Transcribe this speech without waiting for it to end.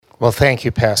Well, thank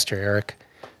you, Pastor Eric.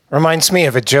 Reminds me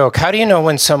of a joke. How do you know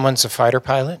when someone's a fighter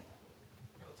pilot?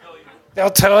 They'll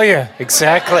tell you,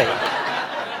 exactly.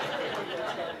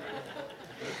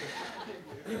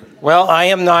 Well, I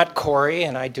am not Corey,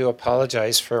 and I do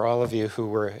apologize for all of you who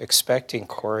were expecting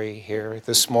Corey here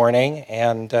this morning.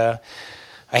 And I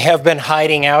have been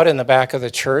hiding out in the back of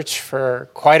the church for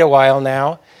quite a while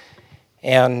now.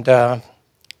 And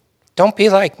don't be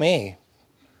like me,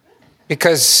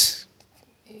 because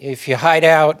if you hide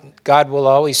out, God will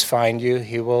always find you.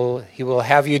 He will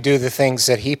have you do the things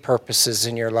that He purposes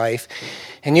in your life.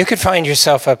 And you could find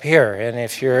yourself up here. And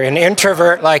if you're an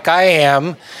introvert like I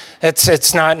am,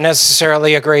 it's not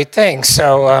necessarily a great thing.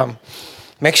 So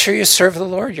make sure you serve the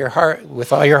Lord your heart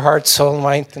with all your heart, soul,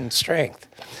 might, and strength.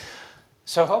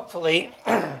 So hopefully,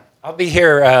 I'll be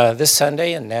here this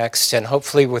Sunday and next, and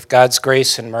hopefully with God's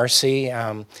grace and mercy,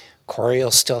 Corey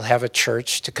will still have a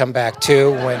church to come back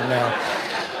to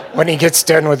when he gets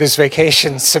done with his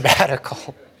vacation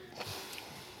sabbatical.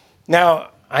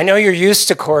 Now, I know you're used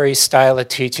to Corey's style of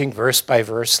teaching, verse by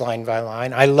verse, line by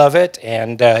line. I love it,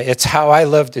 and it's how I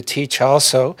love to teach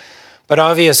also. But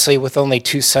obviously, with only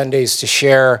 2 Sundays to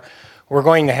share, we're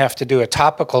going to have to do a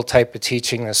topical type of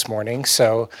teaching this morning.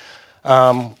 So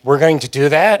we're going to do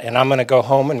that, and I'm going to go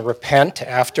home and repent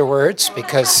afterwards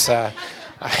because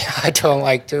I don't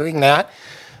like doing that.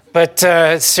 But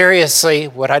seriously,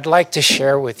 what I'd like to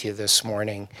share with you this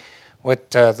morning,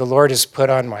 what the Lord has put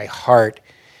on my heart,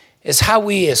 is how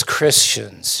we as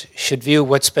Christians should view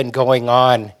what's been going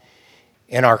on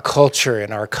in our culture,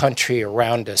 in our country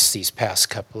around us these past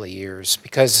couple of years.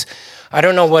 Because I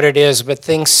don't know what it is, but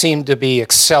things seem to be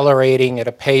accelerating at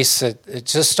a pace that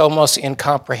it's just almost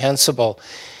incomprehensible.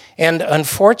 And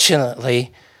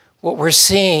unfortunately, what we're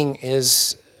seeing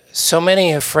is so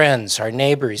many of friends, our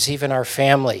neighbors, even our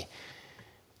family,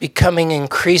 becoming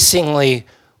increasingly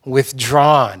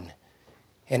withdrawn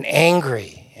and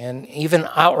angry and even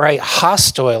outright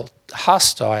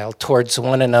hostile towards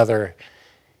one another.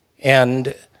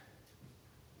 And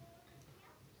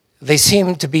they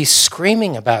seem to be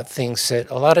screaming about things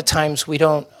that a lot of times we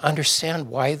don't understand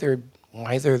why they're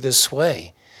this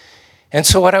way. And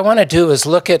so what I want to do is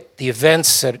look at the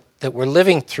events that we're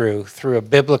living through a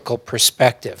biblical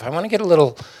perspective. I want to get a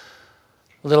little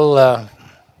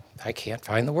I can't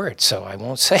find the word, so I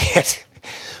won't say it.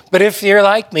 But if you're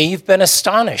like me, you've been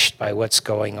astonished by what's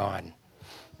going on.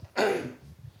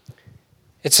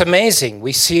 It's amazing.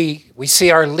 We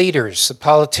see our leaders, the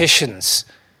politicians,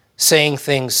 saying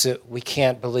things that we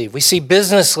can't believe. We see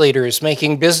business leaders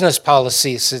making business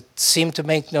policies that seem to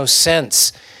make no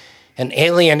sense and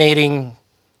alienating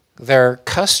their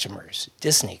customers.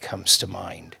 Disney comes to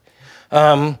mind.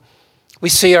 We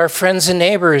see our friends and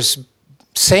neighbors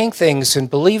saying things and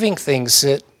believing things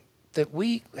that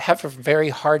we have a very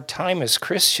hard time as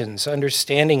Christians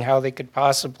understanding how they could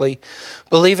possibly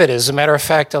believe it. As a matter of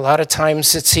fact, a lot of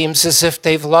times it seems as if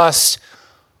they've lost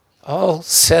all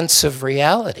sense of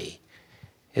reality.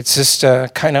 It's just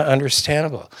kind of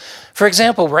understandable. For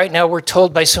example, right now we're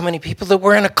told by so many people that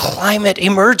we're in a climate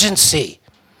emergency.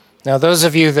 Now, those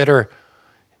of you that are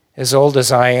as old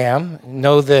as I am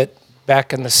know that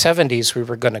back in the 70s, we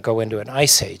were going to go into an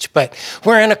ice age. But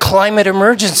we're in a climate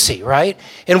emergency, right?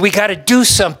 And we got to do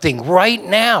something right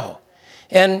now.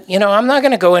 And, I'm not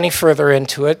going to go any further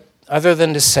into it other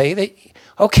than to say that,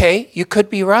 okay, you could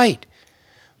be right.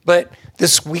 But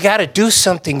this we got to do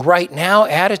something right now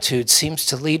attitude seems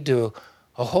to lead to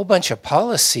a whole bunch of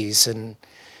policies and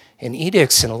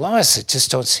edicts and laws that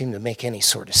just don't seem to make any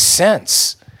sort of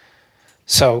sense.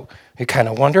 So you kind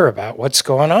of wonder about what's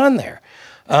going on there.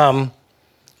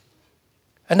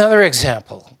 Another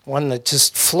example, one that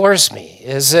just floors me,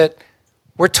 is that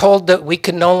we're told that we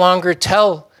can no longer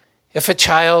tell if a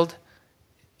child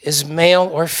is male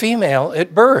or female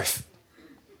at birth.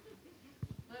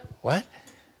 What?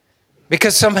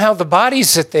 Because somehow the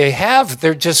bodies that they have,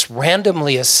 they're just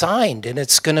randomly assigned, and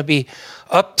it's going to be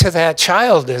up to that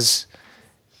child as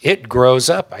it grows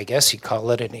up, I guess you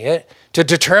call it an it, to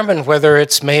determine whether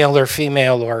it's male or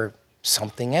female or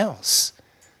something else.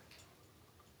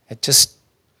 It just,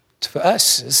 to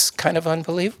us, is kind of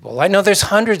unbelievable. I know there's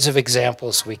hundreds of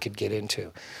examples we could get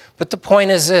into, but the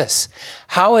point is this: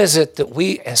 how is it that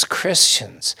we as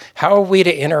Christians, how are we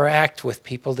to interact with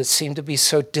people that seem to be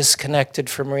so disconnected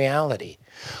from reality?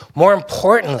 More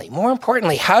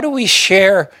importantly, how do we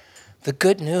share the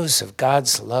good news of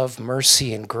God's love,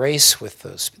 mercy, and grace with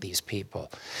these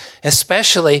people?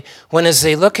 Especially when, as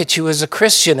they look at you as a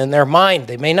Christian, in their mind,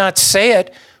 they may not say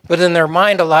it, but in their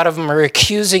mind, a lot of them are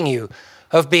accusing you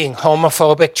of being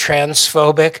homophobic,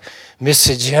 transphobic,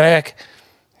 misogynic,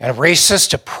 and a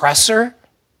racist oppressor.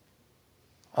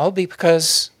 All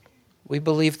because we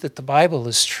believe that the Bible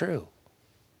is true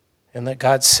and that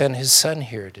God sent his Son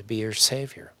here to be your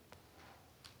Savior.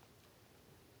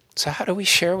 So how do we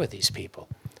share with these people?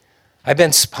 I've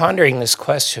been pondering this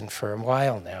question for a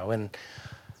while now, and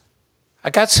I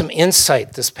got some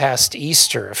insight this past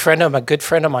Easter. A good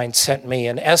friend of mine sent me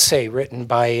an essay written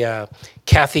by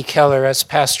Kathy Keller, as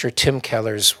Pastor Tim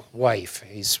Keller's wife.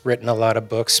 He's written a lot of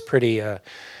books, pretty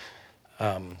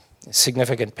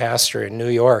significant pastor in New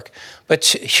York. But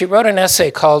she wrote an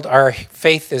essay called Our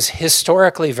Faith is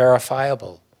Historically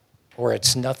Verifiable, or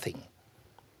It's Nothing.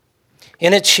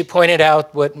 In it, she pointed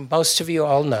out what most of you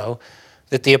all know,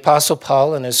 that the Apostle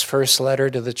Paul in his first letter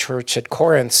to the church at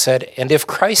Corinth said, "And if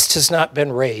Christ has not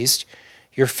been raised,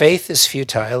 your faith is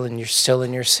futile and you're still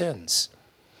in your sins."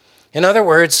 In other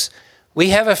words,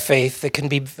 we have a faith that can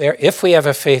be, if we have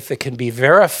a faith that can be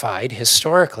verified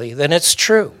historically, then it's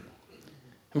true.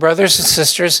 And brothers and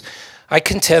sisters, I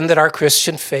contend that our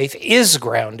Christian faith is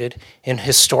grounded in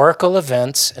historical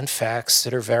events and facts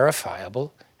that are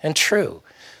verifiable and true.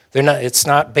 It's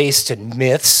not based in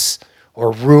myths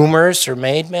or rumors or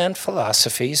made-man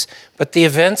philosophies, but the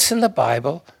events in the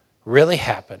Bible really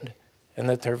happened and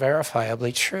that they're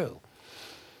verifiably true.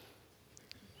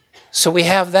 So we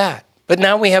have that. But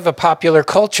now we have a popular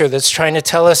culture that's trying to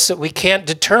tell us that we can't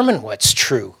determine what's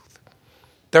true.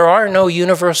 There are no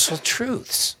universal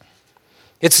truths.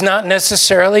 It's not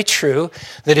necessarily true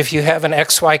that if you have an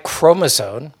XY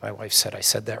chromosome, my wife said I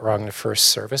said that wrong in the first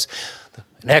service,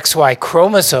 an XY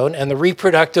chromosome and the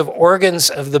reproductive organs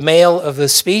of the male of the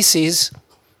species,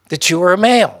 that you are a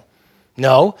male.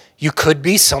 No, you could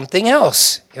be something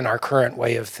else in our current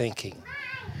way of thinking.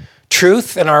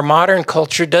 Truth in our modern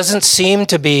culture doesn't seem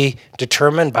to be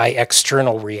determined by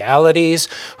external realities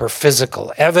or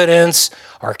physical evidence,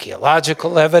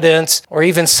 archaeological evidence, or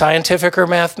even scientific or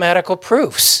mathematical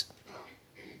proofs.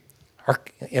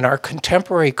 In our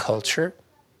contemporary culture,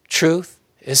 truth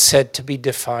is said to be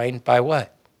defined by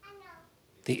what?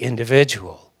 The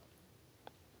individual.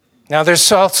 Now,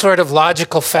 there's all sort of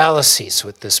logical fallacies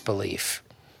with this belief.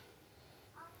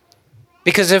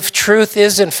 Because if truth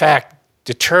is, in fact,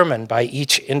 determined by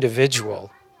each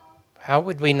individual, how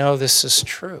would we know this is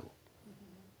true?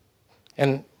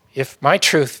 And if my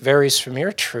truth varies from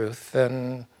your truth,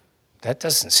 then that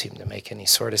doesn't seem to make any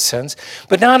sort of sense.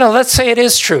 But now, let's say it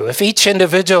is true. If each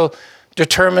individual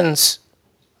determines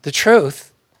the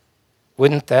truth,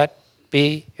 wouldn't that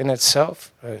be in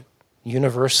itself a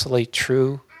universally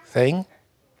true thing?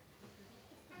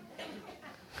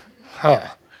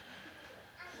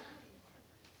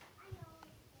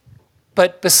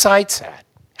 But besides that,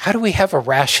 how do we have a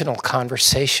rational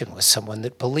conversation with someone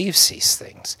that believes these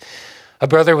things? A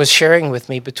brother was sharing with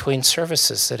me between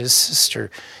services that his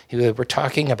sister, were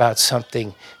talking about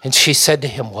something, and she said to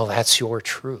him, "Well, that's your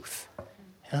truth."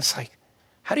 And it's like,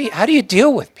 how do you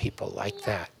deal with people like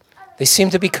that? They seem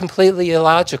to be completely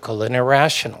illogical and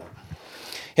irrational.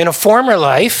 In a former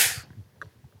life,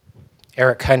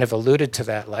 Eric kind of alluded to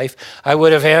that life, I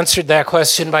would have answered that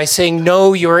question by saying,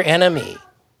 know your enemy.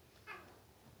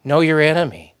 Know your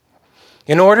enemy.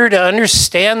 In order to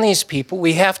understand these people,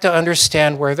 we have to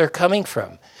understand where they're coming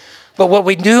from. But what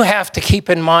we do have to keep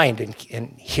in mind,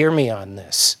 and hear me on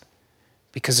this,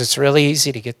 because it's really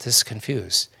easy to get this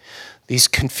confused. These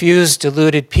confused,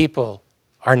 deluded people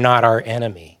are not our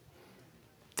enemy.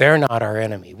 They're not our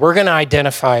enemy. We're going to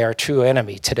identify our true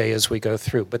enemy today as we go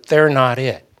through, but they're not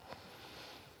it.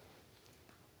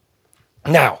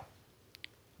 Now,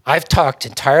 I've talked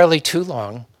entirely too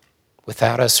long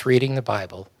without us reading the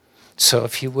Bible, so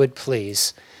if you would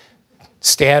please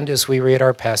stand as we read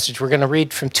our passage. We're going to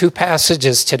read from two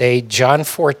passages today, John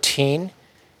 14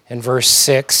 and verse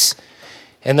 6,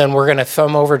 and then we're going to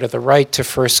thumb over to the right to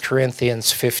 1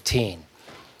 Corinthians 15.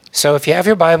 So if you have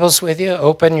your Bibles with you,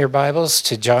 open your Bibles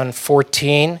to John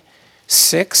 14,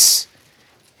 6,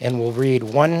 and we'll read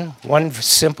one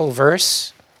simple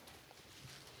verse.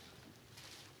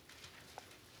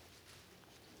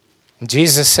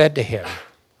 Jesus said to him,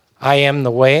 "I am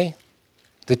the way,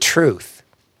 the truth,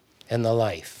 and the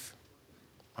life."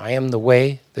 I am the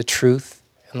way, the truth,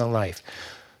 and the life.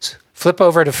 So flip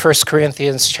over to 1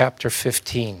 Corinthians chapter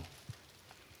 15.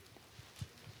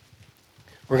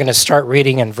 We're going to start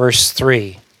reading in verse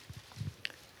 3.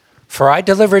 "For I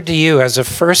delivered to you as of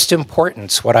first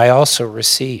importance what I also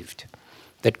received,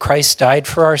 that Christ died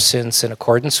for our sins in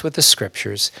accordance with the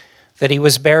Scriptures, that he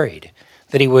was buried,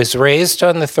 that he was raised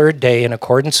on the third day in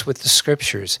accordance with the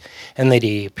Scriptures, and that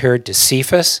he appeared to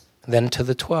Cephas, then to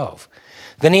the 12.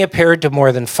 Then he appeared to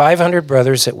more than 500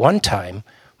 brothers at one time,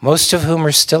 most of whom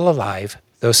are still alive,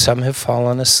 though some have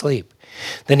fallen asleep.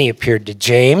 Then he appeared to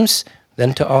James,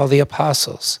 then to all the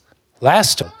apostles.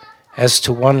 Last, as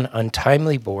to one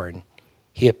untimely born,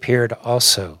 he appeared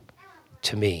also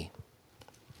to me.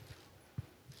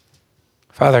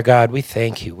 Father God, we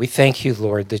thank you. We thank you,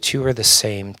 Lord, that you are the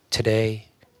same today,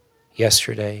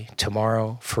 yesterday,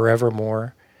 tomorrow,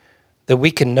 forevermore, that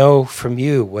we can know from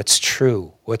you what's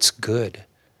true, what's good.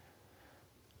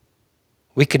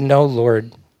 We can know,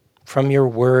 Lord, from your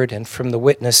word and from the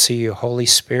witness of your Holy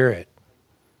Spirit,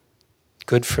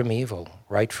 good from evil,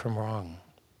 right from wrong,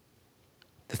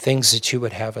 the things that you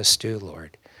would have us do,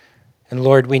 Lord. And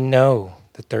Lord, we know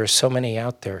that there are so many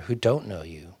out there who don't know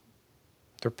you.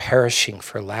 They're perishing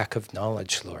for lack of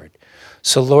knowledge, Lord.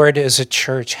 So, Lord, as a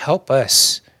church, help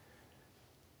us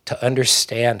to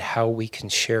understand how we can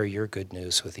share your good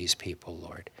news with these people,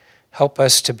 Lord. Help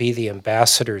us to be the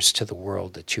ambassadors to the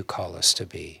world that you call us to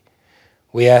be.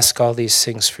 We ask all these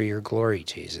things for your glory,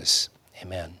 Jesus.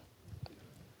 Amen.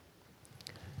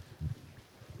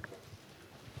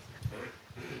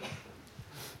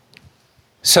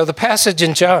 So the passage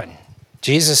in John,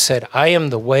 Jesus said, I am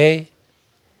the way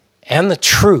and the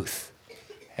truth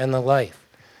and the life.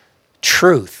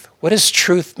 Truth. What does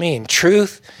truth mean?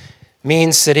 Truth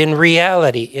means that in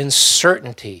reality, in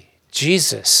certainty,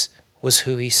 Jesus was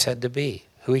who he said to be,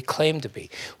 who he claimed to be.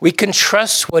 We can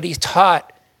trust what he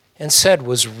taught and said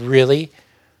was really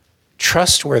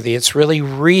trustworthy. It's really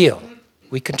real.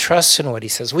 We can trust in what he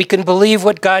says. We can believe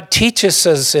what God teaches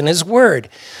us in his word.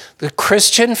 The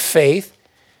Christian faith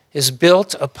is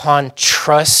built upon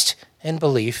trust and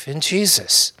belief in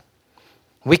Jesus.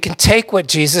 We can take what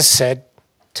Jesus said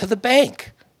to the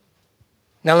bank.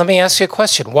 Now let me ask you a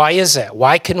question. Why is that?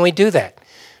 Why can we do that?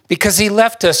 Because he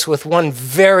left us with one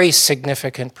very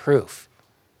significant proof: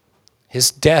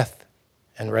 his death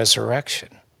and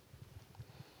resurrection.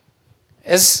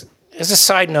 As a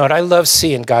side note, I love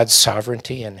seeing God's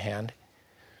sovereignty in hand.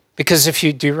 Because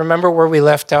do you remember where we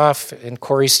left off in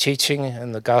Corey's teaching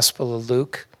in the Gospel of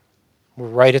Luke? We're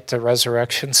right at the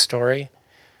resurrection story.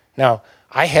 Now,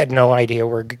 I had no idea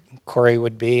where Corey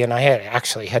would be, and I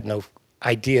actually had no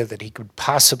idea that he could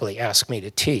possibly ask me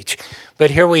to teach.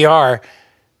 But here we are,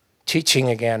 teaching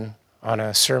again on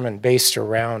a sermon based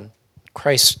around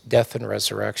Christ's death and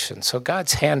resurrection. So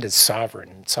God's hand is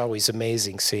sovereign. It's always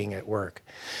amazing seeing it work.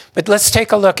 But let's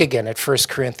take a look again at 1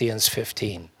 Corinthians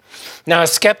 15. Now, a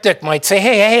skeptic might say,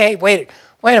 hey, wait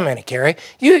a minute, Gary.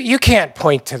 You can't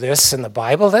point to this in the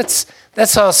Bible.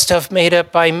 That's all stuff made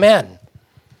up by men.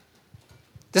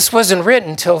 This wasn't written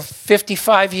until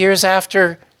 55 years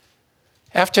after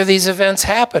these events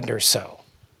happened or so.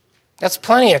 That's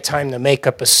plenty of time to make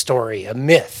up a story, a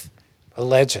myth, a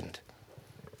legend.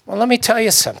 Well, let me tell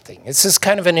you something. This is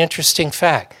kind of an interesting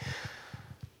fact.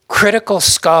 Critical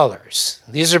scholars,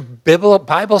 these are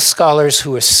Bible scholars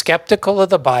who are skeptical of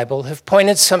the Bible, have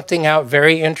pointed something out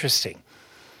very interesting.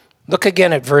 Look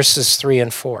again at verses 3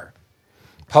 and 4.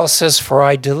 Paul says, "For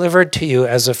I delivered to you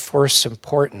as of first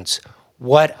importance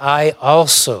what I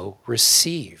also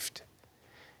received."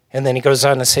 And then he goes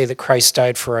on to say that Christ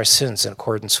died for our sins in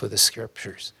accordance with the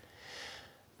scriptures.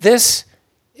 This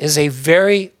is a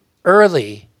very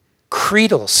early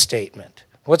creedal statement.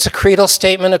 What's a creedal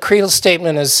statement? A creedal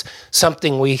statement is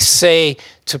something we say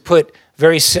to put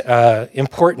very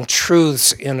important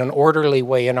truths in an orderly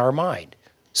way in our mind.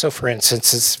 So, for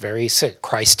instance, it's very simple.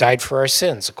 Christ died for our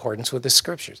sins in accordance with the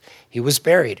scriptures. He was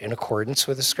buried in accordance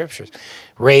with the scriptures.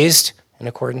 Raised in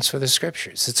accordance with the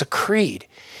scriptures. It's a creed.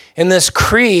 And this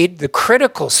creed, the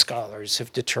critical scholars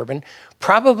have determined,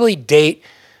 probably date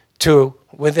to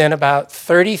within about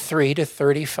 33 to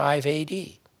 35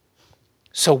 AD.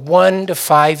 So 1 to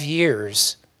 5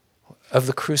 years of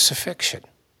the crucifixion.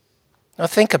 Now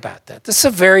think about that. This is a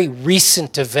very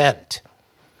recent event.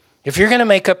 If you're going to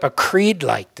make up a creed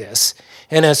like this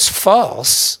and it's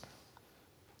false,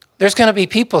 there's going to be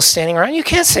people standing around. You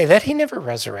can't say that. He never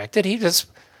resurrected.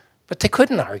 But they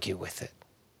couldn't argue with it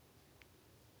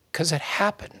because it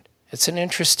happened. It's an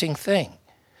interesting thing.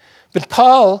 But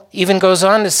Paul even goes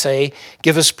on to say,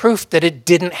 give us proof that it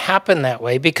didn't happen that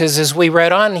way, because as we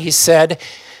read on, he said,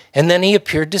 and then he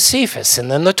appeared to Cephas,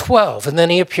 and then the 12, and then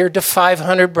he appeared to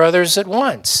 500 brothers at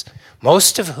once,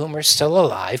 most of whom are still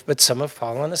alive, but some have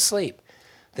fallen asleep.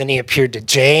 Then he appeared to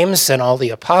James and all the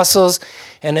apostles,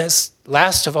 and as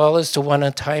last of all, as to one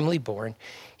untimely born,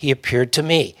 he appeared to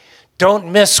me. Don't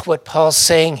miss what Paul's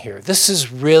saying here. This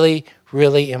is really,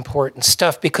 really important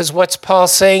stuff, because what's Paul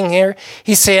saying here?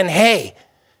 He's saying, hey,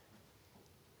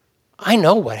 I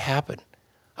know what happened.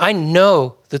 I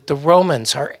know that the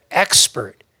Romans are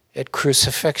expert at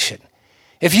crucifixion.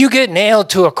 If you get nailed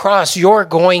to a cross, you're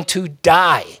going to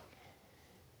die.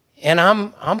 And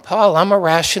I'm Paul. I'm a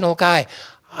rational guy.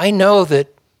 I know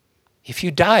that if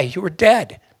you die, you were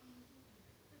dead.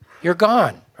 You're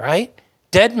gone, right?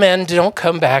 Dead men don't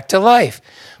come back to life.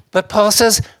 But Paul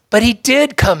says, but he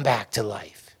did come back to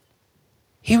life.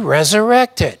 He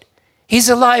resurrected. He's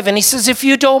alive. And he says, if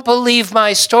you don't believe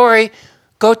my story,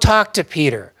 go talk to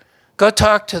Peter. Go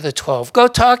talk to the 12. Go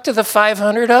talk to the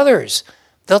 500 others.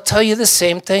 They'll tell you the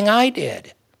same thing I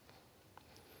did.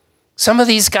 Some of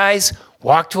these guys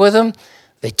walked with him.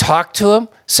 They talked to him.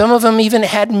 Some of them even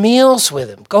had meals with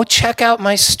him. Go check out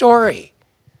my story.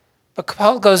 But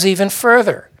Paul goes even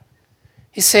further.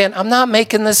 He's saying, I'm not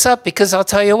making this up because I'll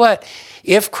tell you what,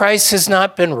 if Christ has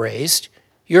not been raised,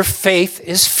 your faith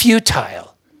is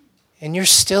futile and you're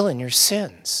still in your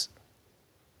sins.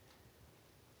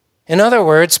 In other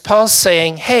words, Paul's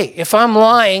saying, hey, if I'm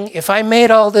lying, if I made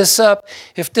all this up,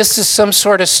 if this is some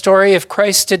sort of story, if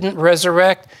Christ didn't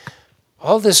resurrect,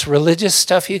 all this religious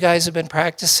stuff you guys have been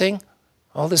practicing,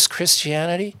 all this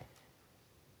Christianity,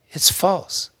 it's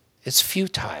false. It's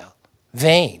futile,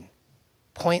 vain,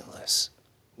 pointless,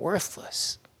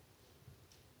 worthless.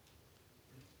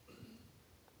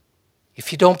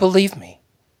 If you don't believe me,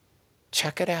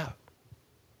 check it out.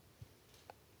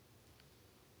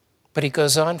 But he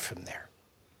goes on from there.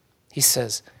 He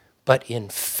says, but in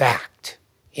fact,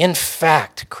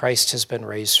 Christ has been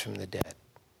raised from the dead.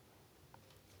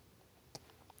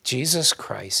 Jesus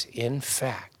Christ, in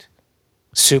fact,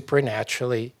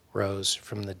 supernaturally rose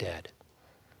from the dead.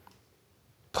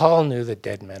 Paul knew that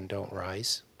dead men don't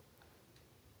rise.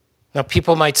 Now,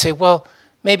 people might say, well,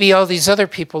 maybe all these other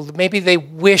people, maybe they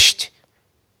wished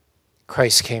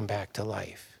Christ came back to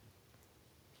life.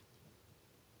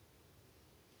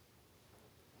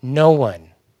 No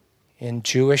one in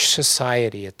Jewish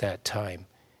society at that time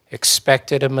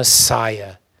expected a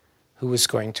Messiah who was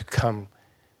going to come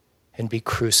and be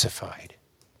crucified.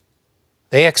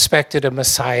 They expected a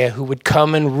Messiah who would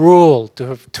come and rule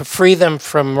to free them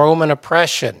from Roman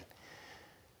oppression.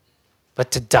 But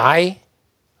to die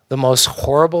the most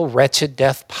horrible, wretched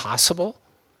death possible,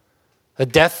 a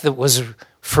death that was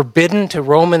forbidden to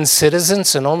Roman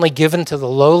citizens and only given to the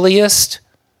lowliest,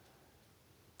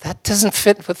 that doesn't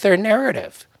fit with their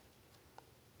narrative.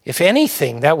 If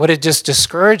anything, that would have just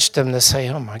discouraged them to say,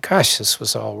 oh my gosh, this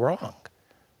was all wrong.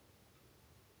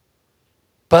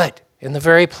 But in the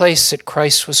very place that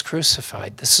Christ was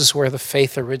crucified, this is where the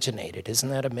faith originated. Isn't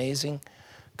that amazing?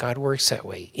 God works that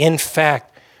way. In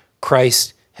fact,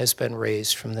 Christ has been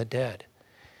raised from the dead.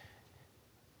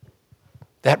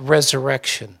 That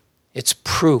resurrection, it's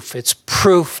proof. It's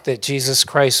proof that Jesus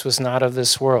Christ was not of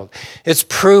this world. It's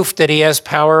proof that he has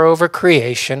power over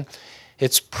creation.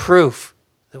 It's proof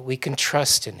that we can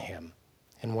trust in him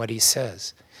and what he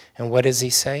says. And what does he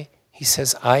say? He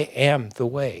says, I am the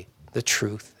way, the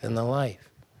truth, and the life.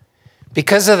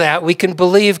 Because of that, we can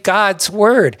believe God's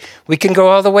word. We can go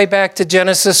all the way back to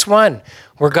Genesis 1,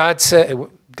 where God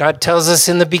tells us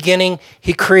in the beginning,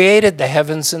 he created the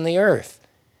heavens and the earth.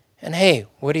 And hey,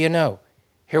 what do you know?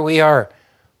 Here we are.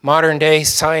 Modern day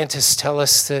scientists tell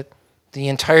us that the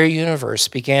entire universe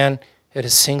began at a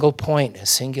single point, a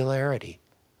singularity.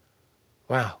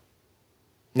 Wow.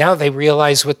 Now they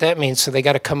realize what that means, so they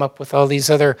got to come up with all these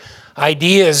other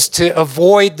ideas to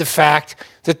avoid the fact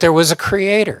that there was a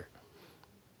creator.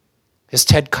 As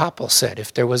Ted Koppel said,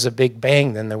 if there was a big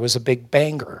bang, then there was a big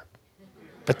banger.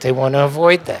 But they want to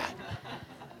avoid that.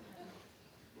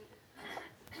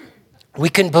 We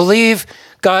can believe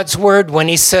God's word when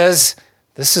he says,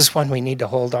 this is one we need to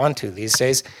hold on to these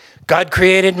days, God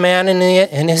created man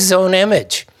in his own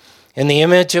image. In the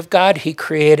image of God, he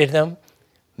created them,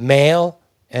 male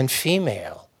and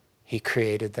female. He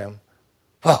created them.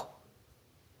 Whoa,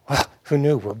 well, who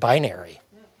knew? We're binary.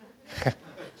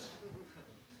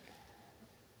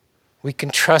 We can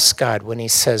trust God when he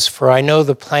says, for I know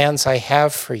the plans I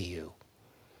have for you,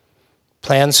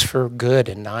 plans for good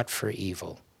and not for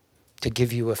evil, to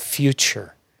give you a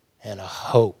future and a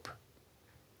hope.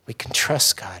 We can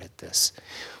trust God at this.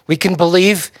 We can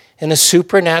believe in a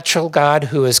supernatural God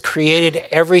who has created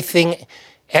everything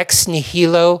ex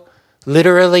nihilo,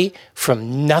 literally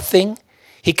from nothing.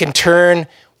 He can turn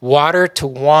water to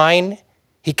wine.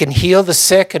 He can heal the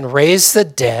sick and raise the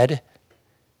dead.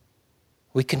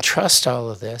 We can trust all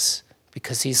of this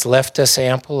because he's left us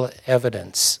ample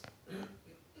evidence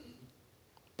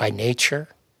by nature,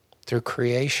 through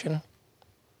creation,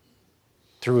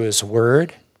 through his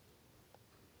word,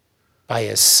 by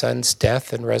his son's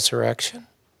death and resurrection.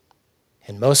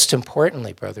 And most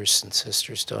importantly, brothers and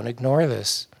sisters, don't ignore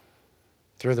this,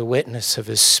 through the witness of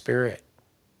his Spirit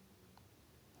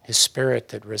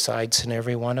that resides in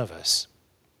every one of us.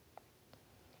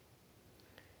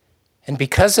 And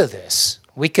because of this,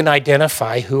 we can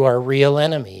identify who our real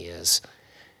enemy is.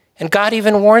 And God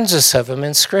even warns us of him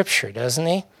in Scripture, doesn't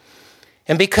he?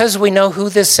 And because we know who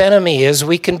this enemy is,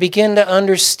 we can begin to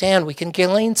understand, we can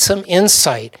gain some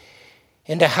insight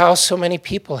into how so many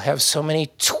people have so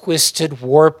many twisted,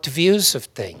 warped views of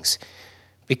things,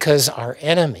 because our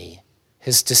enemy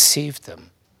has deceived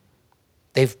them.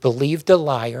 They've believed a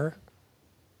liar,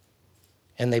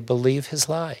 and they believe his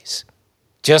lies.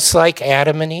 Just like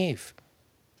Adam and Eve.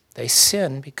 They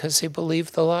sin because they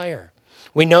believe the liar.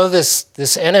 We know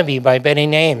this enemy by many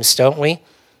names, don't we?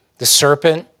 The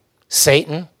serpent,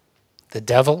 Satan, the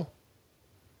devil.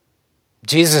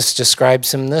 Jesus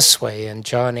describes him this way in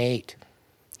John 8.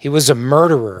 He was a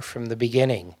murderer from the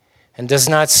beginning and does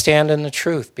not stand in the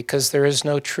truth because there is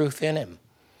no truth in him.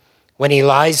 When he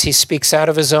lies, he speaks out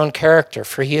of his own character,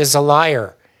 for he is a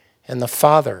liar and the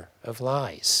father of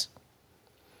lies.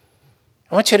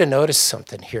 I want you to notice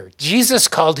something here. Jesus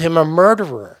called him a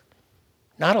murderer,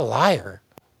 not a liar.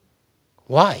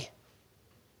 Why?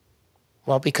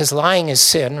 Well, because lying is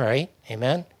sin, right?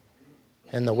 Amen?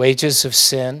 And the wages of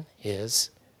sin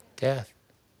is death.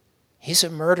 He's a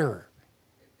murderer.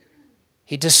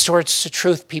 He distorts the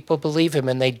truth. People believe him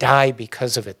and they die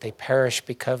because of it. They perish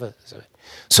because of it.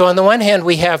 So on the one hand,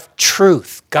 we have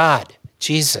truth, God,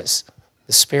 Jesus,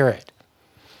 the Spirit.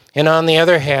 And on the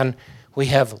other hand, we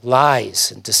have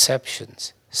lies and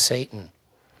deceptions, Satan.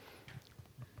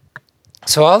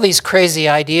 So all these crazy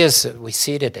ideas that we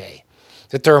see today,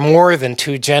 that there are more than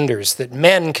two genders, that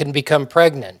men can become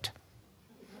pregnant.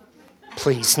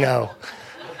 Please, no.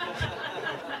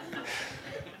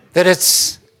 that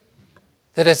it's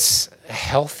a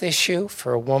health issue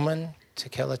for a woman to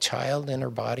kill a child in her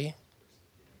body.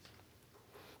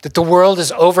 That the world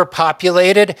is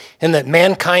overpopulated and that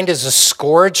mankind is a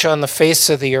scourge on the face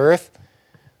of the earth.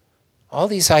 All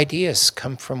these ideas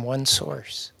come from one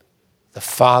source, the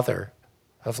father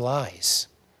of lies.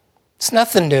 It's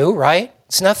nothing new, right?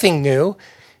 It's nothing new.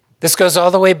 This goes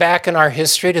all the way back in our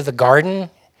history to the garden,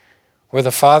 where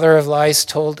the father of lies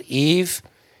told Eve,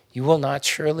 "You will not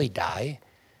surely die.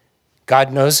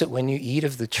 God knows that when you eat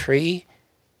of the tree,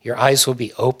 your eyes will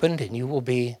be opened and you will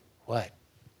be," what?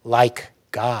 "Like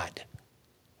God."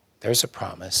 There's a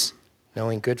promise,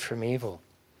 knowing good from evil.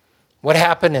 What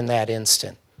happened in that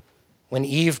instant? When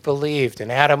Eve believed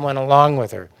and Adam went along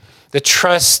with her, the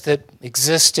trust that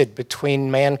existed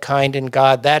between mankind and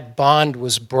God, that bond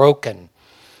was broken.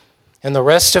 And the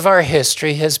rest of our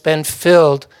history has been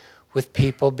filled with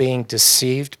people being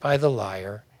deceived by the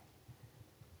liar,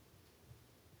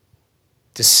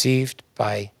 deceived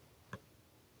by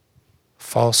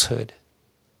falsehood.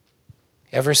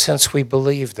 Ever since we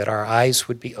believed that our eyes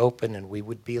would be open and we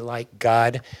would be like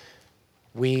God,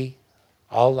 we,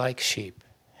 all like sheep,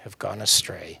 have gone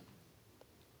astray.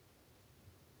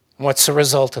 What's the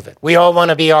result of it? We all want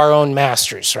to be our own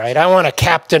masters, right? I want to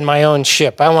captain my own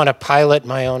ship. I want to pilot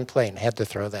my own plane. I had to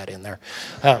throw that in there.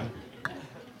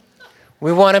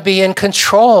 We want to be in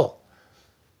control.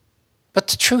 But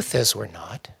the truth is we're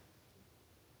not.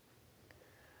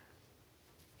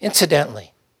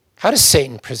 Incidentally, how does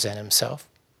Satan present himself?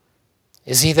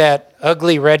 Is he that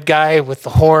ugly red guy with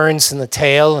the horns and the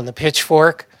tail and the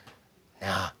pitchfork?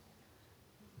 Nah.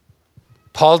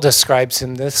 Paul describes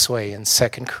him this way in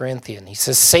 2 Corinthians. He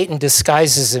says, Satan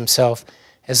disguises himself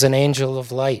as an angel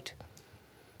of light.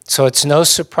 So it's no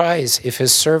surprise if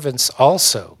his servants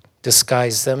also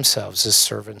disguise themselves as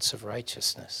servants of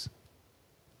righteousness.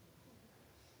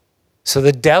 So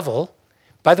the devil,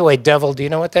 by the way, devil, do you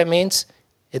know what that means?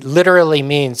 It literally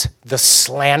means the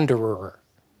slanderer.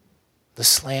 The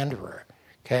slanderer,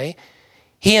 okay?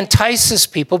 He entices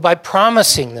people by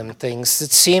promising them things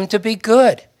that seem to be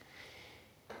good.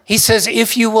 He says,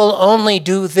 if you will only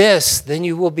do this, then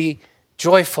you will be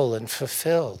joyful and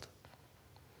fulfilled.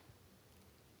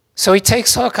 So he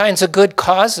takes all kinds of good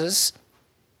causes,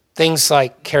 things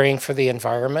like caring for the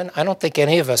environment. I don't think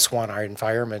any of us want our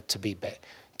environment to be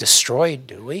destroyed,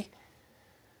 do we?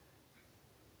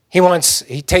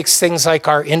 He takes things like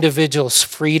our individual's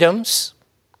freedoms.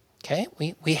 Okay,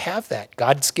 we have that.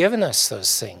 God's given us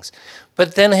those things.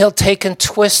 But then he'll take and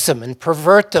twist them and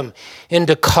pervert them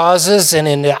into causes and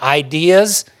into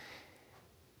ideas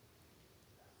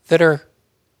that are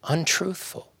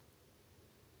untruthful,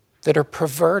 that are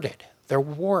perverted, they're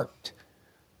warped,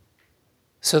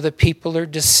 so that people are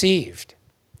deceived.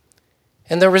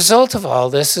 And the result of all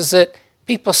this is that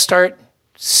people start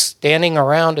standing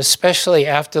around, especially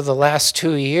after the last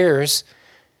 2 years.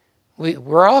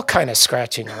 We're all kind of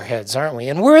scratching our heads, aren't we?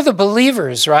 And we're the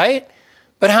believers, right?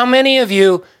 But how many of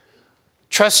you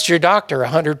trust your doctor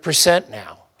 100%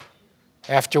 now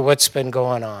after what's been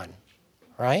going on?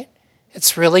 right?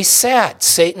 It's really sad.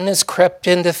 Satan has crept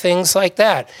into things like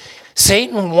that.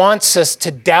 Satan wants us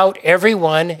to doubt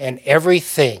everyone and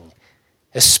everything,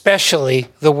 especially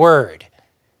the Word.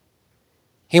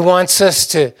 He wants us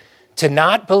to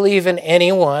not believe in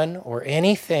anyone or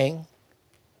anything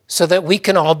so that we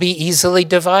can all be easily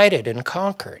divided and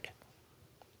conquered.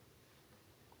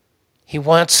 He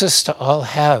wants us to all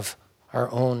have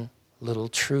our own little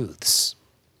truths.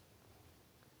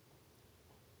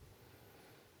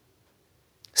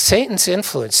 Satan's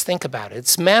influence, think about it,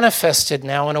 it's manifested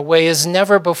now in a way as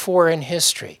never before in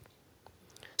history.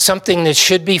 Something that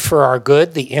should be for our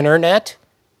good, the internet,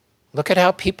 look at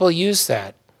how people use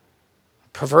that,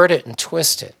 pervert it and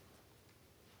twist it.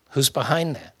 Who's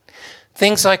behind that?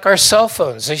 Things like our cell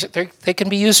phones, they can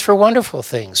be used for wonderful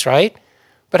things, right?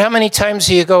 But how many times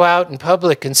do you go out in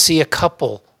public and see a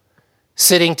couple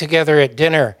sitting together at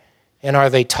dinner, and are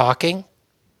they talking?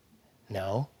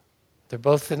 No. They're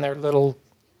both in their little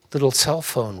cell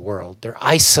phone world. They're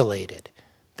isolated.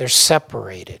 They're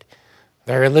separated.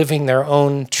 They're living their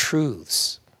own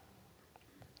truths.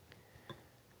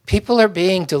 People are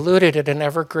being deluded at an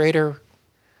ever greater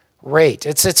rate.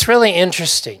 It's really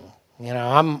interesting. You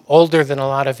know, I'm older than a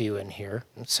lot of you in here.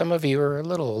 Some of you are a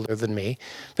little older than me.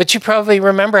 But you probably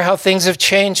remember how things have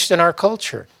changed in our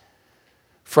culture.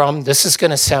 From, this is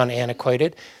going to sound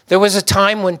antiquated, there was a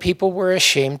time when people were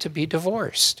ashamed to be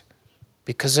divorced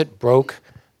because it broke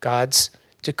God's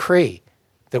decree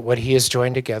that what he has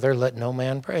joined together, let no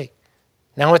man break.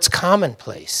 Now it's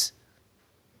commonplace,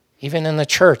 even in the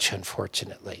church,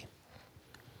 unfortunately.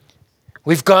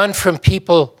 We've gone from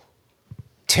people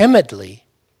timidly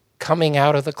coming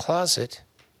out of the closet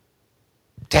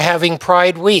to having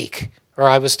Pride Week, or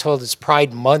I was told it's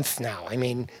Pride Month now. I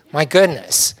mean, my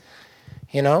goodness.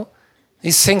 You know,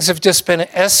 these things have just been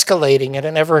escalating at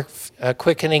an ever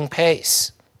quickening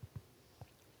pace.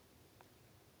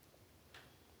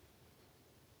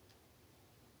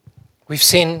 We've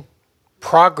seen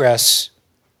progress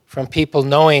from people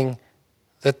knowing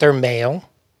that they're male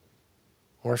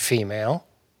or female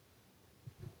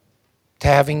to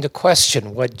having to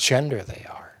question what gender they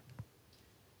are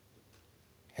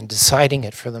and deciding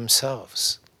it for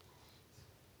themselves.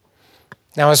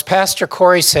 Now, as Pastor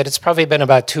Corey said, it's probably been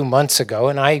about 2 months ago,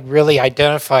 and I really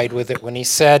identified with it when he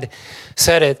said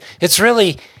it. It's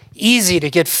really easy to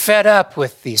get fed up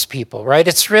with these people, right?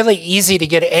 It's really easy to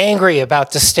get angry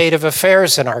about the state of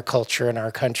affairs in our culture, in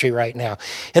our country right now.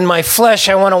 In my flesh,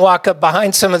 I want to walk up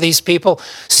behind some of these people,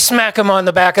 smack them on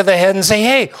the back of the head and say,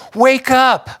 hey, wake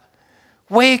up.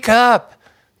 Wake up.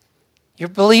 You're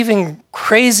believing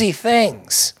crazy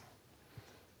things.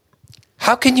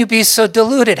 How can you be so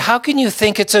deluded? How can you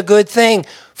think it's a good thing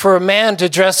for a man to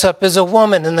dress up as a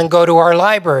woman and then go to our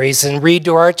libraries and read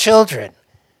to our children?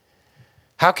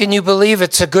 How can you believe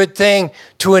it's a good thing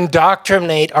to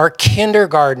indoctrinate our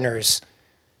kindergartners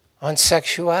on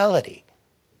sexuality?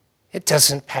 It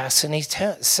doesn't pass any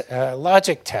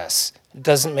logic tests. It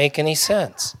doesn't make any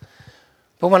sense.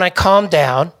 But when I calm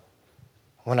down,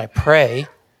 when I pray,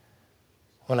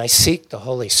 when I seek the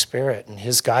Holy Spirit and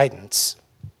his guidance,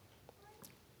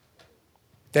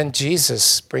 then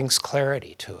Jesus brings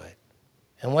clarity to it.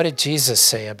 And what did Jesus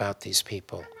say about these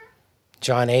people?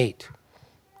 John 8.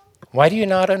 Why do you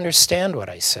not understand what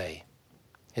I say?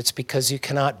 It's because you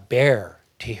cannot bear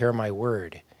to hear my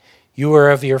word. You are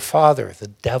of your father, the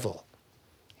devil,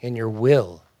 and your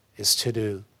will is to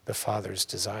do the Father's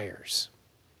desires.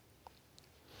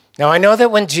 Now, I know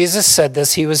that when Jesus said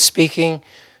this, he was speaking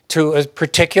to a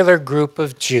particular group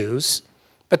of Jews,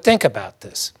 but think about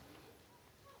this.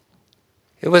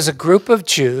 It was a group of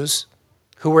Jews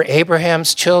who were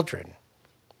Abraham's children.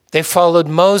 They followed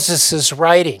Moses'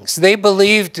 writings. They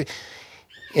believed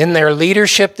in their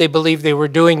leadership. They believed they were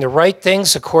doing the right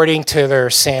things according to their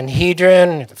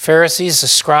Sanhedrin, the Pharisees, the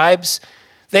scribes.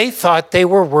 They thought they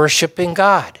were worshiping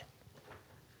God,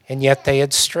 and yet they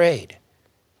had strayed.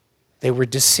 They were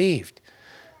deceived.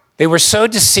 They were so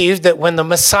deceived that when the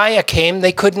Messiah came,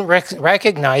 they couldn't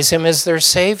recognize him as their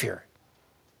Savior,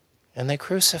 and they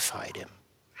crucified him.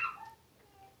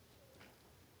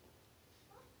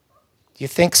 Do you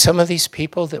think some of these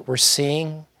people that we're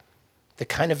seeing that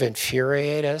kind of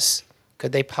infuriate us,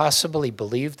 could they possibly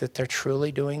believe that they're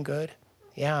truly doing good?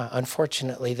 Yeah,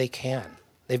 unfortunately they can.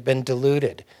 They've been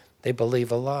deluded. They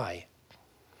believe a lie.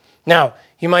 Now,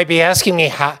 you might be asking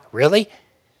me, really?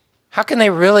 How can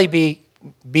they really be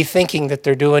thinking that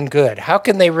they're doing good? How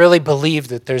can they really believe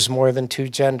that there's more than two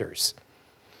genders?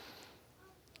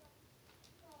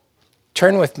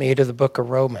 Turn with me to the book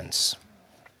of Romans.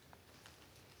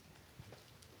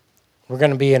 We're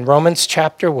going to be in Romans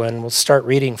chapter 1. We'll start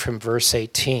reading from verse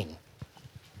 18.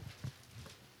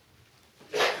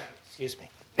 excuse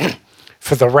me.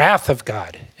 For the wrath of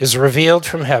God is revealed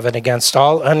from heaven against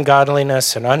all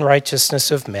ungodliness and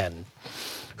unrighteousness of men,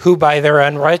 who by their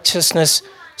unrighteousness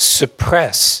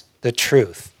suppress the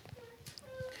truth.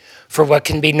 For what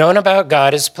can be known about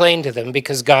God is plain to them,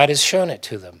 because God has shown it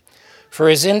to them. For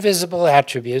his invisible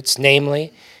attributes,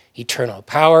 namely eternal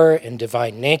power and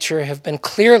divine nature, have been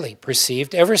clearly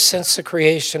perceived ever since the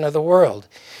creation of the world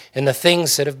and the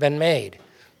things that have been made.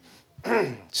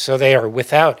 So they are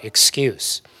without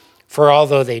excuse. For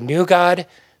although they knew God,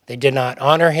 they did not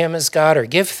honor him as God or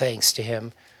give thanks to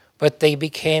him, but they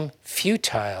became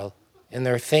futile in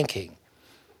their thinking,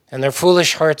 and their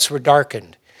foolish hearts were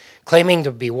darkened. Claiming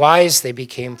to be wise, they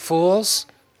became fools.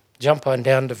 Jump on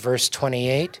down to verse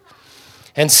 28.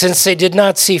 And since they did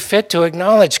not see fit to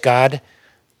acknowledge God,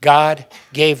 God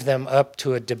gave them up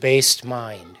to a debased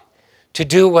mind, to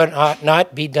do what ought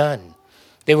not be done.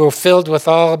 They were filled with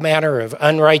all manner of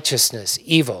unrighteousness,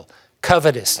 evil,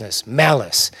 covetousness,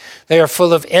 malice. They are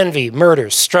full of envy, murder,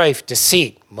 strife,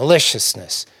 deceit,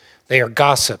 maliciousness. They are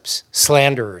gossips,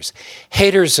 slanderers,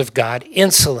 haters of God,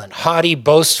 insolent, haughty,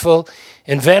 boastful,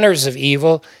 inventors of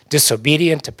evil,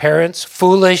 disobedient to parents,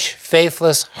 foolish,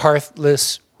 faithless,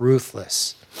 heartless,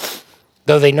 ruthless.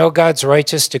 Though they know God's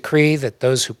righteous decree that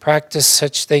those who practice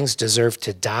such things deserve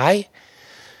to die,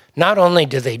 not only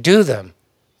do they do them,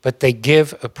 but they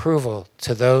give approval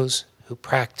to those who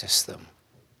practice them.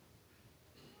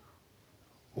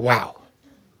 Wow.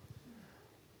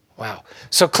 Wow.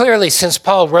 So clearly, since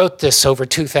Paul wrote this over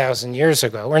 2,000 years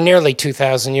ago, or nearly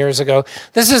 2,000 years ago,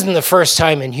 this isn't the first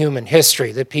time in human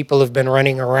history that people have been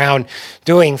running around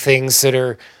doing things that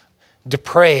are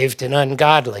depraved and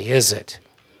ungodly, is it?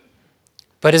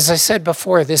 But as I said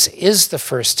before, this is the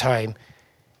first time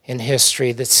in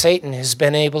history that Satan has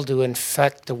been able to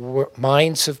infect the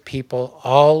minds of people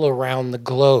all around the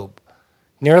globe,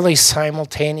 nearly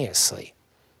simultaneously,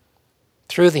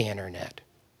 through the internet,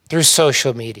 through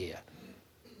social media,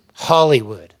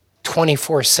 Hollywood,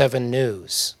 24/7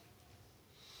 news.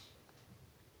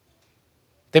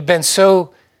 They've been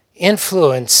so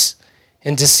influenced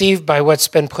and deceived by what's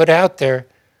been put out there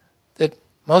that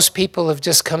most people have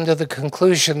just come to the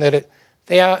conclusion that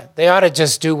they ought to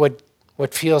just do what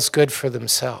feels good for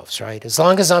themselves, right? As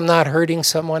long as I'm not hurting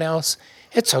someone else,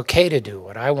 it's okay to do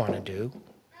what I want to do.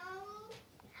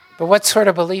 But what sort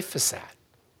of belief is that?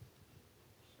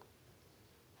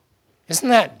 Isn't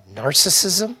that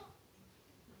narcissism?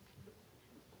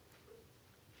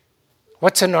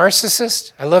 What's a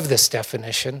narcissist? I love this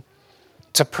definition.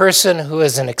 It's a person who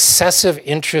has an excessive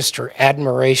interest or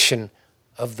admiration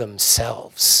of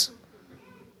themselves.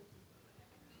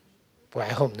 Boy,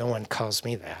 I hope no one calls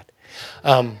me that.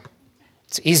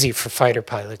 It's easy for fighter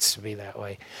pilots to be that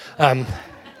way.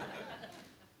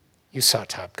 You saw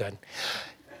Top Gun.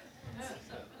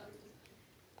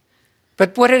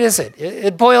 But what is it?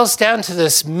 It boils down to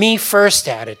this me first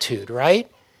attitude,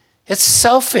 right? It's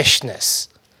selfishness.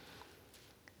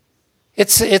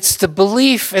 It's the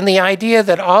belief and the idea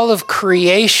that all of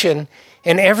creation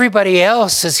and everybody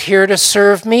else is here to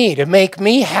serve me, to make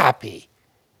me happy.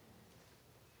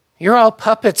 You're all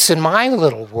puppets in my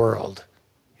little world,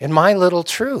 in my little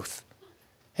truth.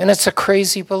 And it's a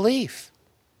crazy belief.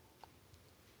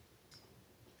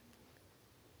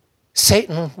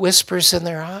 Satan whispers in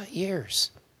their ears,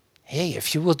 hey,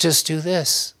 if you will just do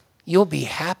this, you'll be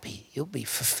happy, you'll be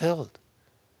fulfilled.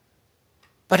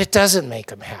 But it doesn't make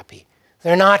them happy.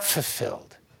 They're not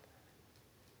fulfilled.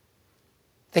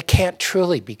 They can't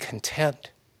truly be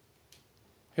content.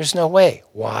 There's no way.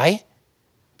 Why?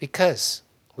 Because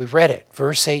we read it,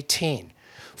 verse 18.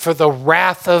 For the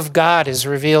wrath of God is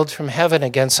revealed from heaven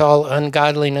against all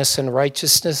ungodliness and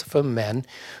righteousness of men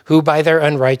who by their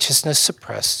unrighteousness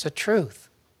suppress the truth.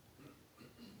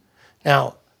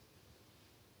 Now,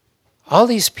 all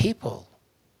these people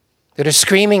that are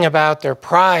screaming about their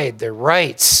pride, their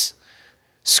rights,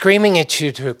 screaming at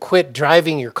you to quit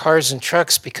driving your cars and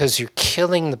trucks because you're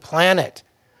killing the planet,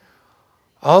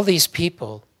 all these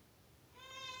people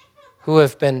who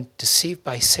have been deceived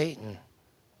by Satan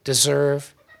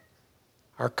deserve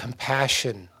our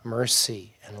compassion,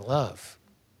 mercy, and love.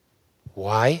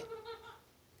 Why?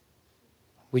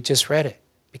 We just read it.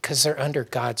 Because they're under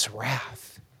God's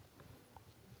wrath.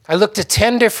 I looked at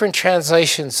 10 different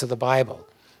translations of the Bible.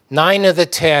 9 of the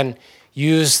 10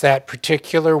 use that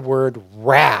particular word,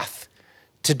 wrath,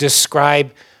 to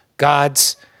describe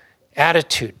God's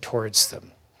attitude towards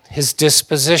them, his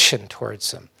disposition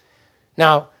towards them.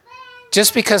 Now,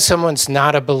 just because someone's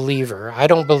not a believer, I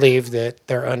don't believe that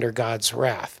they're under God's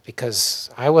wrath, because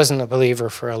I wasn't a believer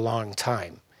for a long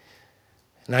time.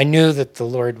 And I knew that the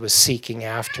Lord was seeking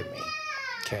after me,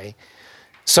 okay?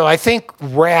 So I think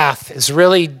wrath is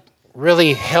really,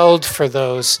 really held for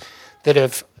those that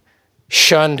have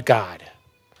shunned God.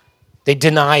 They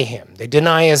deny him. They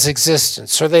deny his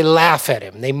existence, or they laugh at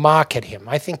him. They mock at him.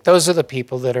 I think those are the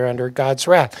people that are under God's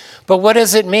wrath. But what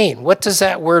does it mean? What does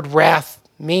that word wrath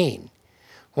mean?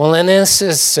 Well, in this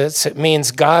instance, it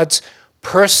means God's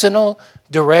personal,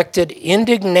 directed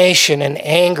indignation and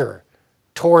anger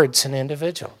towards an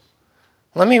individual.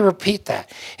 Let me repeat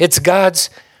that. It's God's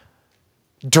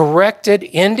directed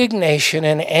indignation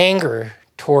and anger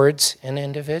towards an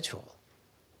individual.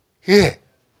 Yeah.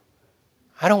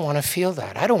 I don't want to feel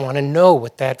that. I don't want to know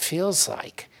what that feels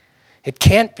like. It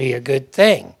can't be a good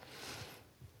thing.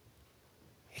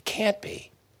 It can't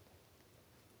be.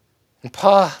 And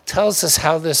Paul tells us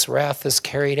how this wrath is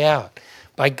carried out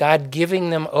by God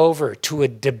giving them over to a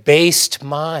debased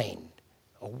mind,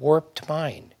 a warped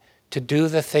mind, to do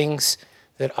the things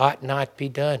that ought not be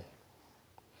done.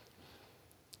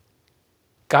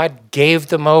 God gave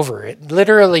them over. It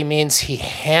literally means he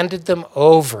handed them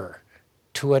over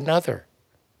to another.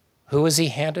 Who has he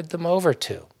handed them over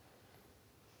to?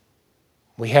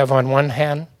 We have on one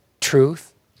hand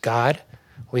truth, God.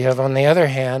 We have on the other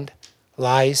hand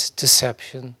lies,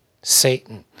 deception,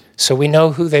 Satan. So we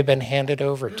know who they've been handed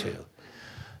over to.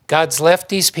 God's left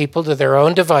these people to their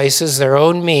own devices, their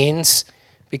own means,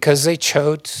 because they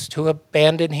chose to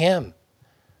abandon him.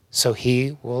 So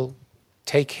he will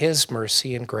take his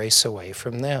mercy and grace away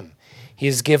from them. He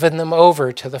has given them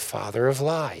over to the father of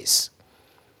lies.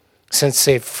 Since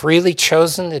they've freely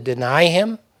chosen to deny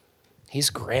him, he's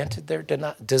granted their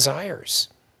desires,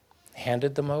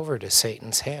 handed them over to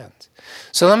Satan's hands.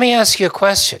 So let me ask you a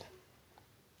question.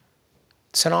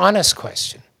 It's an honest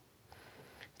question.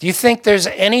 Do you think there's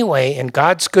any way in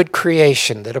God's good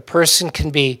creation that a person can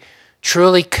be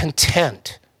truly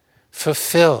content,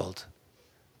 fulfilled,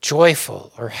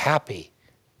 joyful, or happy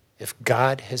if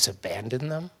God has abandoned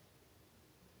them?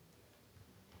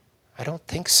 I don't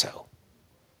think so.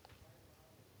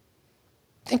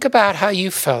 Think about how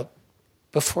you felt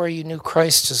before you knew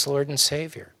Christ as Lord and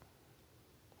Savior.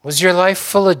 Was your life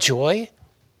full of joy?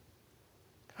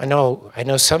 I know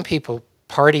some people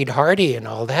partied hardy and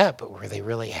all that, but were they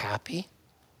really happy?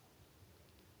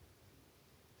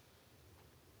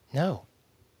 No.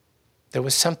 There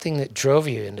was something that drove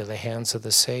you into the hands of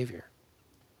the Savior.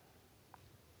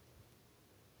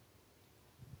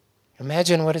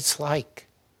 Imagine what it's like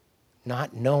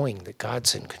not knowing that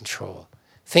God's in control.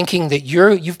 Thinking that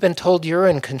you've been told you're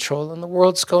in control and the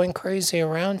world's going crazy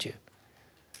around you.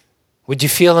 Would you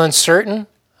feel uncertain,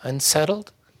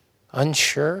 unsettled,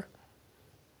 unsure?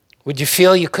 Would you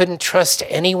feel you couldn't trust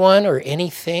anyone or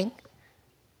anything?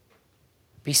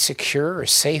 Be secure or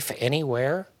safe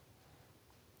anywhere?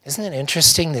 Isn't it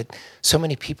interesting that so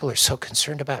many people are so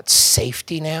concerned about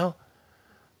safety now?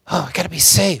 Oh, I got to be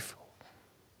safe.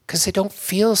 Because they don't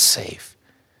feel safe.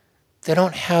 They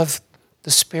don't have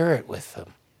the Spirit with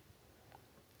them.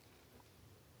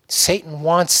 Satan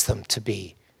wants them to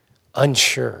be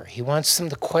unsure. He wants them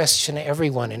to question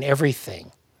everyone and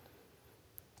everything.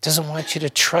 Doesn't want you to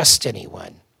trust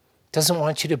anyone. Doesn't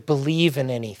want you to believe in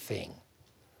anything.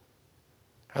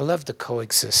 I love the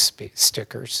coexist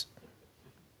stickers.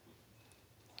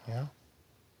 You know?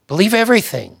 Believe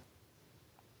everything.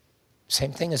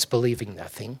 Same thing as believing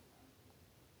nothing.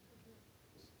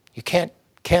 You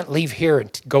can't leave here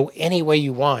and go any way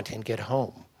you want and get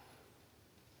home.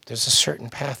 There's a certain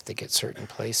path to get certain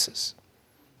places.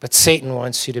 But Satan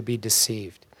wants you to be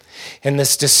deceived. And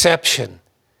this deception,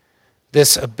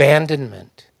 this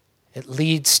abandonment, it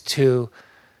leads to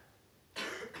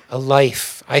a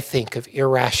life, I think, of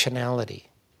irrationality,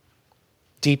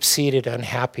 deep-seated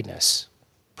unhappiness,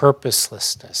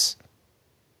 purposelessness,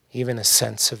 even a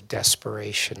sense of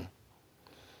desperation.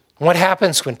 What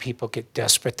happens when people get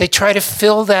desperate? They try to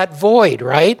fill that void,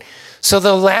 right? So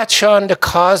they'll latch on to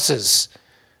causes,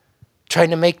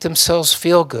 trying to make themselves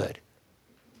feel good.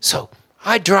 So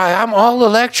I'm all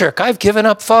electric. I've given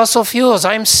up fossil fuels.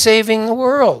 I'm saving the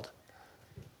world.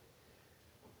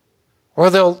 Or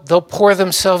they'll pour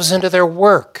themselves into their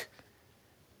work.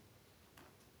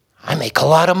 I make a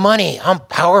lot of money. I'm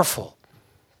powerful.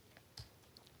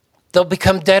 They'll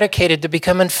become dedicated to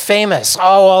becoming famous.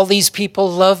 Oh, all these people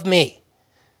love me.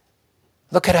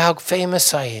 Look at how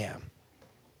famous I am.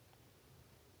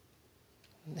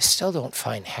 They still don't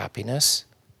find happiness.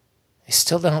 They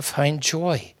still don't find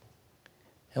joy.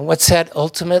 And what's that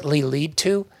ultimately lead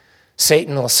to?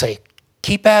 Satan will say,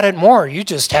 keep at it more. You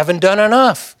just haven't done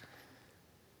enough.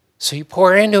 So you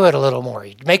pour into it a little more.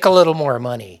 You make a little more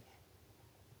money.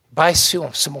 Buy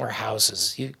some more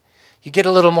houses. You get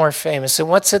a little more famous. And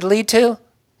what's it lead to?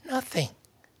 Nothing.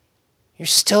 you're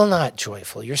still not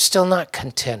joyful. You're still not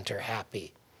content or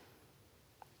happy.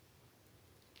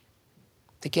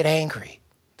 They get angry.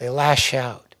 They lash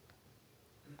out,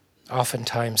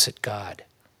 oftentimes at God.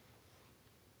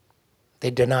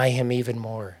 They deny him even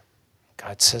more.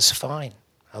 God says, fine,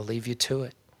 I'll leave you to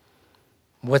it.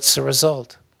 What's the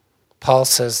result? Paul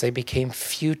says they became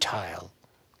futile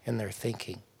in their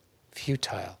thinking.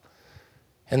 Futile.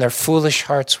 And their foolish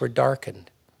hearts were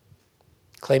darkened.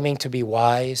 Claiming to be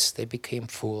wise, they became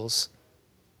fools.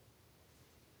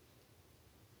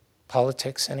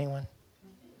 Politics, anyone?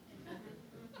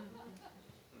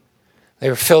 They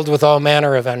were filled with all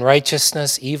manner of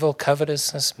unrighteousness, evil,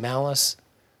 covetousness, malice.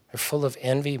 They're full of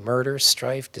envy, murder,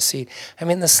 strife, deceit. I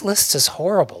mean, this list is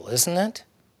horrible, isn't it?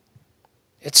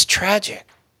 It's tragic.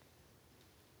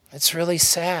 It's really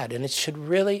sad, and it should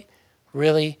really,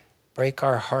 really break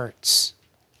our hearts.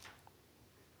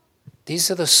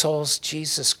 These are the souls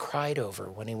Jesus cried over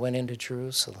when he went into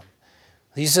Jerusalem.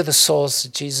 These are the souls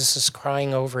that Jesus is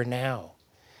crying over now.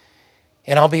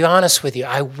 And I'll be honest with you,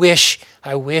 I wish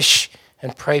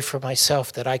and pray for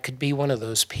myself that I could be one of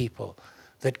those people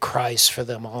that cries for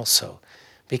them also,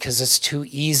 because it's too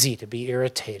easy to be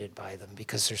irritated by them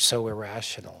because they're so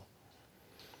irrational.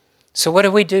 So what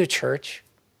do we do, church?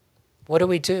 What do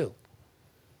we do?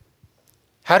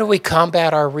 How do we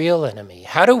combat our real enemy?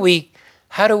 How do we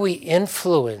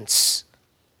influence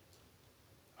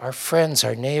our friends,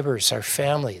 our neighbors, our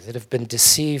family that have been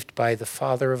deceived by the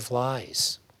father of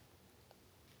lies?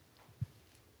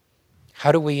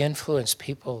 How do we influence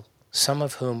people, some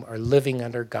of whom are living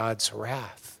under God's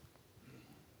wrath?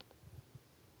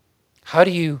 How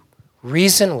do you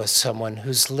reason with someone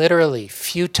who's literally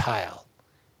futile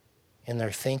in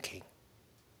their thinking?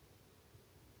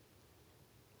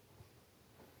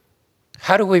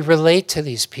 How do we relate to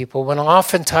these people when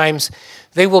oftentimes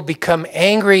they will become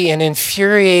angry and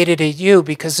infuriated at you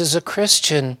because as a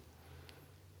Christian,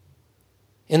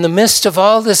 in the midst of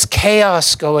all this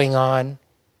chaos going on,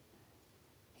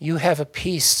 you have a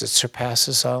peace that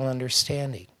surpasses all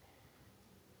understanding.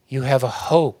 You have a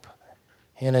hope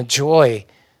and a joy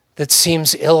that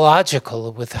seems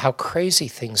illogical with how crazy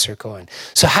things are going.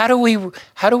 So how do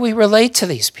we relate to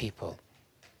these people?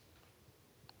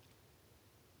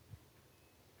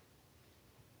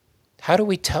 How do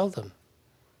we tell them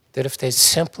that if they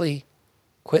simply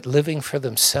quit living for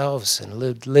themselves and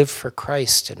live for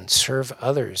Christ and serve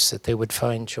others, that they would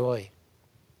find joy?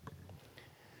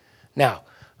 Now,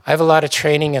 I have a lot of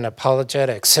training in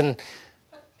apologetics, and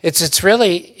it's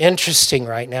really interesting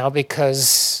right now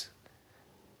because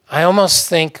I almost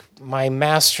think my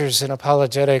master's in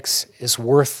apologetics is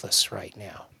worthless right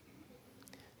now.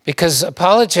 Because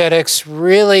apologetics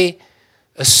really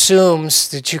assumes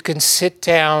that you can sit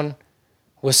down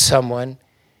with someone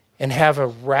and have a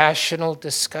rational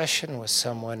discussion with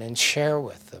someone and share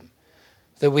with them.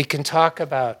 That we can talk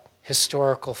about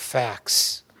historical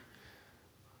facts,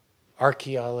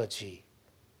 archaeology,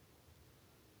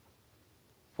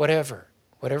 whatever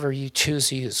you choose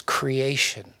to use,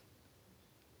 creation,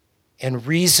 and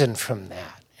reason from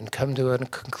that and come to a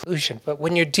conclusion. But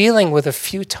when you're dealing with a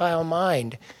futile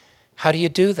mind, how do you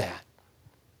do that?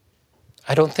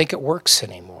 I don't think it works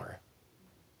anymore.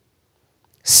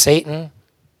 Satan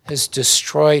has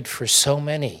destroyed for so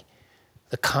many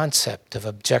the concept of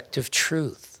objective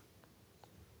truth,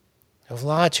 of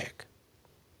logic.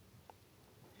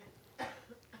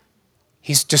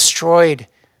 He's destroyed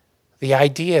the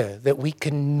idea that we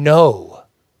can know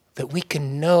that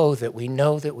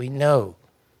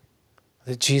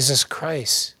Jesus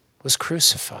Christ was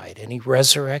crucified and he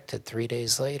resurrected 3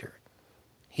 days later.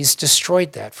 He's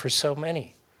destroyed that for so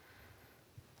many.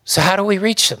 So how do we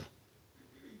reach them?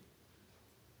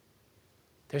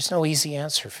 There's no easy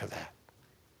answer for that.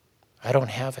 I don't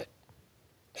have it.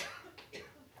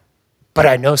 But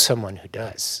I know someone who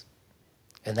does.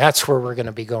 And that's where we're going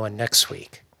to be going next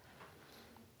week.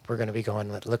 We're going to be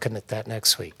looking at that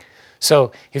next week.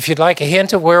 So if you'd like a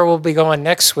hint of where we'll be going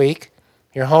next week,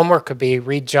 your homework could be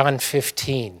read John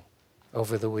 15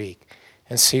 over the week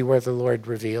and see where the Lord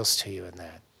reveals to you in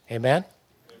that. Amen?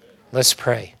 Let's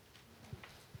pray.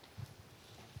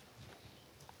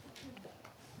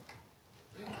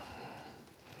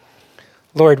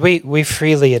 Lord, we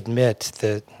freely admit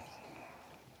that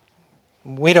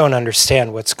we don't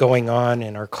understand what's going on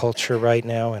in our culture right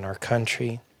now, in our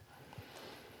country.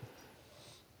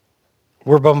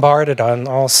 We're bombarded on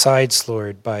all sides,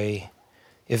 Lord, by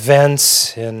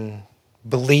events and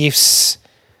beliefs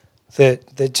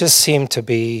that just seem to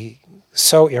be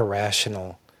so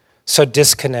irrational, so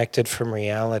disconnected from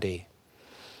reality.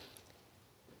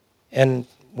 And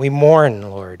We mourn,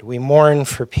 Lord. We mourn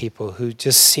for people who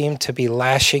just seem to be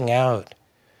lashing out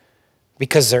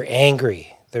because they're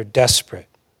angry, they're desperate,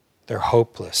 they're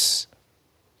hopeless,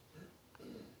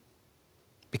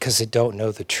 because they don't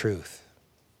know the truth.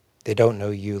 They don't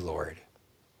know you, Lord.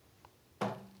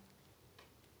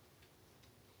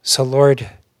 So, Lord,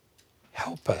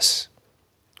 help us.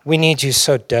 We need you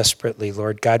so desperately,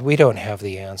 Lord God. We don't have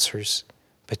the answers,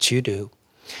 but you do.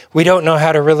 We don't know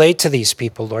how to relate to these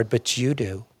people, Lord, but you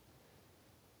do.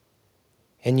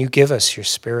 And you give us your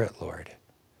Spirit, Lord.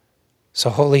 So,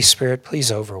 Holy Spirit,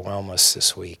 please overwhelm us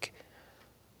this week.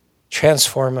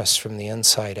 Transform us from the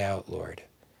inside out, Lord.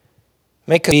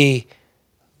 Make us be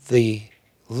the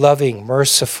loving,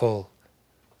 merciful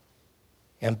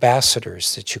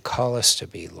ambassadors that you call us to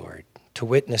be, Lord, to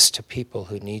witness to people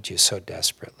who need you so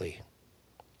desperately.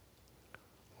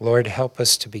 Lord, help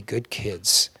us to be good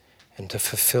kids and to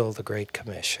fulfill the Great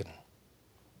Commission.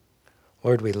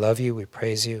 Lord, we love you, we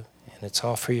praise you, and it's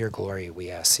all for your glory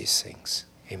we ask these things.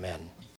 Amen.